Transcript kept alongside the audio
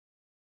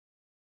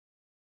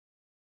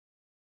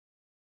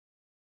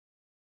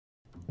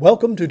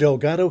Welcome to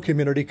Delgado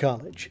Community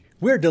College.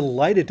 We're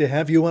delighted to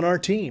have you on our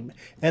team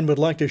and would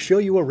like to show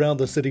you around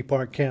the City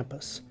Park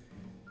campus.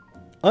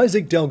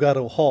 Isaac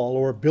Delgado Hall,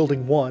 or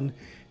Building 1,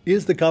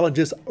 is the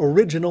college's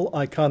original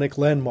iconic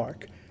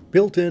landmark,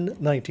 built in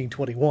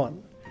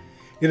 1921.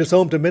 It is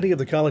home to many of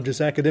the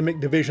college's academic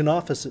division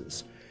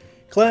offices,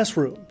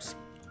 classrooms,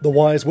 the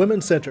Wise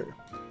Women's Center,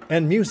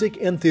 and music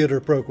and theater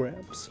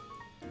programs.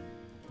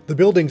 The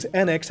building's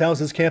annex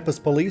houses campus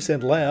police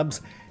and labs,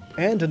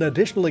 and an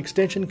additional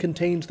extension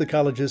contains the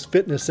college's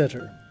fitness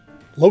center.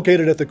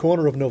 Located at the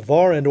corner of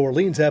Navarre and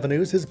Orleans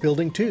Avenues is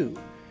Building 2,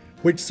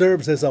 which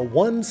serves as a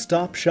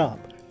one-stop shop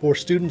for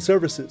student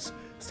services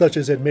such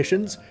as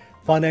admissions,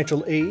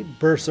 financial aid,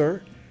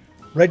 bursar,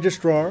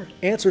 registrar,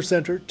 answer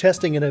center,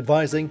 testing and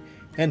advising,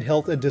 and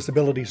health and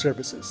disability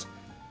services.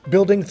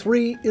 Building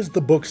 3 is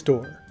the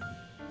bookstore.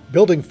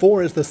 Building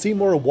 4 is the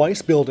Seymour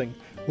Weiss Building,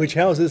 which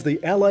houses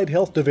the Allied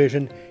Health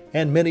Division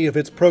and many of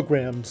its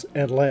programs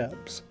and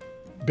labs.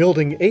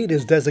 Building 8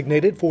 is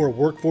designated for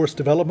workforce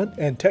development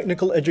and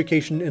technical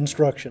education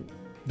instruction.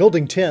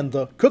 Building 10,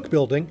 the Cook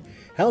Building,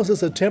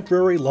 houses a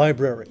temporary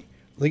library,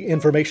 the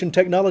Information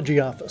Technology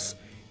Office,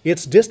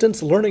 its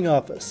Distance Learning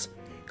Office,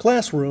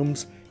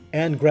 classrooms,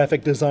 and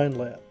graphic design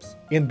labs.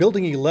 In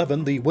Building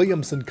 11, the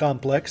Williamson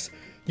Complex,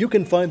 you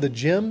can find the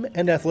gym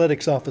and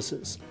athletics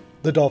offices,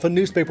 the Dolphin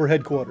Newspaper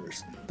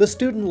Headquarters, the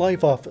Student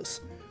Life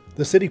Office,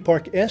 the City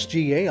Park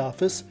SGA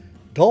Office,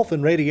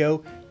 Dolphin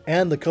Radio,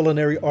 and the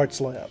Culinary Arts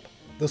Lab.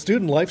 The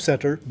Student Life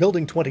Center,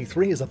 Building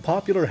 23, is a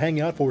popular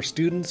hangout for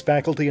students,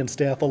 faculty, and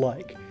staff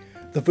alike.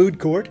 The food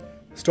court,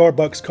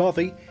 Starbucks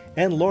coffee,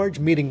 and large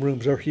meeting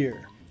rooms are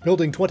here.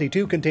 Building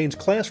 22 contains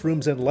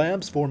classrooms and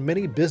labs for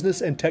many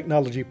business and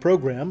technology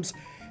programs,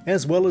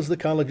 as well as the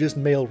college's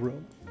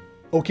mailroom.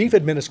 O'Keefe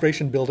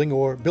Administration Building,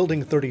 or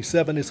Building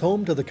 37, is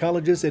home to the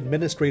college's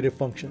administrative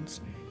functions,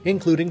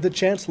 including the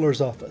Chancellor's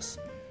Office,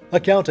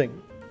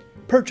 accounting,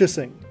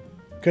 purchasing,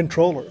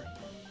 controller,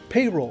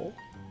 payroll,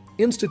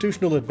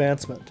 institutional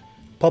advancement,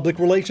 public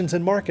relations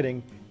and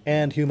marketing,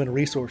 and human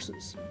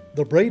resources.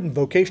 The Braden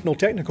Vocational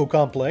Technical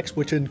Complex,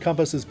 which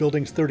encompasses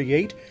buildings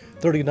 38,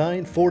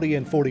 39, 40,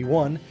 and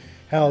 41,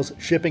 house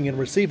shipping and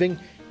receiving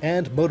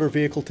and motor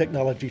vehicle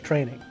technology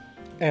training.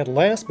 And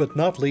last but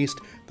not least,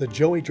 the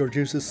Joey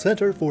Georgiousis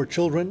Center for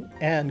Children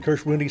and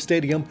Kirsch Rooney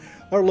Stadium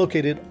are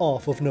located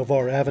off of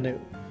Navarre Avenue.